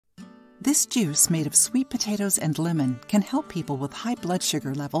This juice made of sweet potatoes and lemon can help people with high blood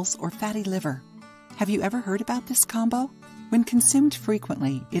sugar levels or fatty liver. Have you ever heard about this combo? When consumed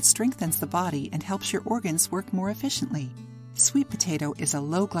frequently, it strengthens the body and helps your organs work more efficiently. Sweet potato is a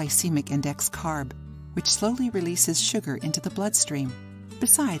low glycemic index carb, which slowly releases sugar into the bloodstream.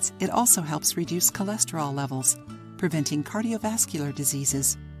 Besides, it also helps reduce cholesterol levels, preventing cardiovascular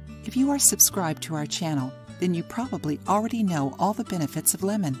diseases. If you are subscribed to our channel, then you probably already know all the benefits of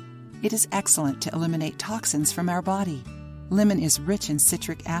lemon. It is excellent to eliminate toxins from our body. Lemon is rich in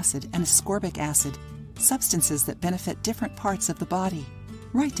citric acid and ascorbic acid, substances that benefit different parts of the body.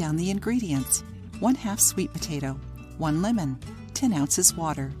 Write down the ingredients: 1/2 sweet potato, 1 lemon, 10 ounces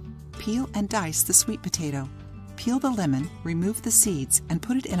water. Peel and dice the sweet potato. Peel the lemon, remove the seeds, and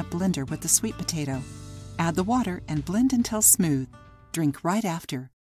put it in a blender with the sweet potato. Add the water and blend until smooth. Drink right after.